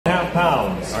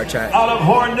pounds. All right, chat. Out of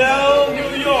Hornell,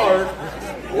 New York,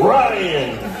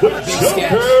 Ryan the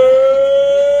Joker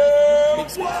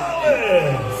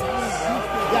Wallace.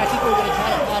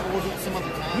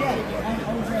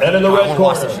 And in the red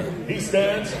corner, he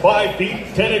stands 5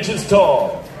 feet 10 inches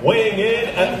tall, weighing in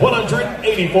at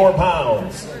 184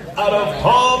 pounds. Out of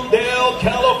Palmdale,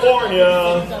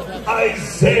 California,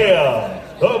 Isaiah,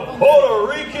 the Puerto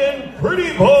Rican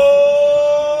pretty boy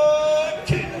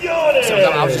Quinones. So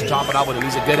I was just chopping up with him.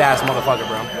 He's a good ass motherfucker,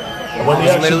 bro. I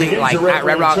was literally like at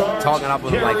Red Rock talking up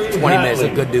with him like 20 minutes. A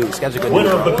good dude. Sketch a good dude.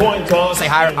 Winner of the coin toss. Say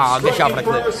hi. I'll get you out for the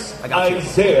clip. I got you.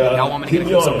 Y'all want me to get a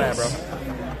clip so bad, bro?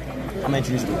 I'm gonna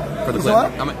introduce you for the clip.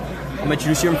 I'm gonna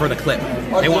introduce you for the clip.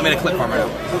 They want me to clip for him right now.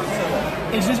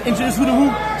 Introduce who to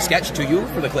who? Sketch to you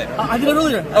for the clip. I did it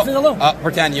earlier. I said hello.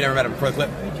 Pretend you never met him for the clip.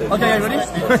 Okay, ready?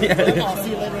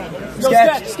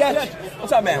 Sketch.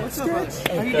 What's up, man? How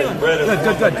you doing? Good.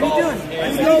 How you doing?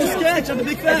 Yo, Sketch. I'm a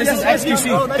big fan. This is XQC.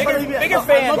 Bigger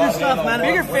fan. I love your stuff, man.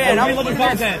 Bigger fan. I love your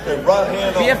content.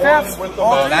 BFF?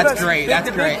 Oh, that's great. That's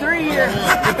great. The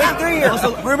big 3 year.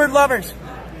 Also, rumored lovers.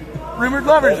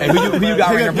 Hey, who you got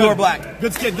right here? Blue or black?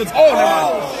 Good skin. Oh,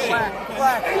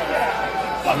 black.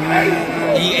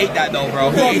 He ate that though, bro.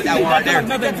 He ate that one right there.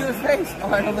 Nothing to his face. All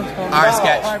right,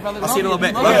 Sketch. I'll see you in a little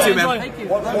bit. Love you too, man. Thank you.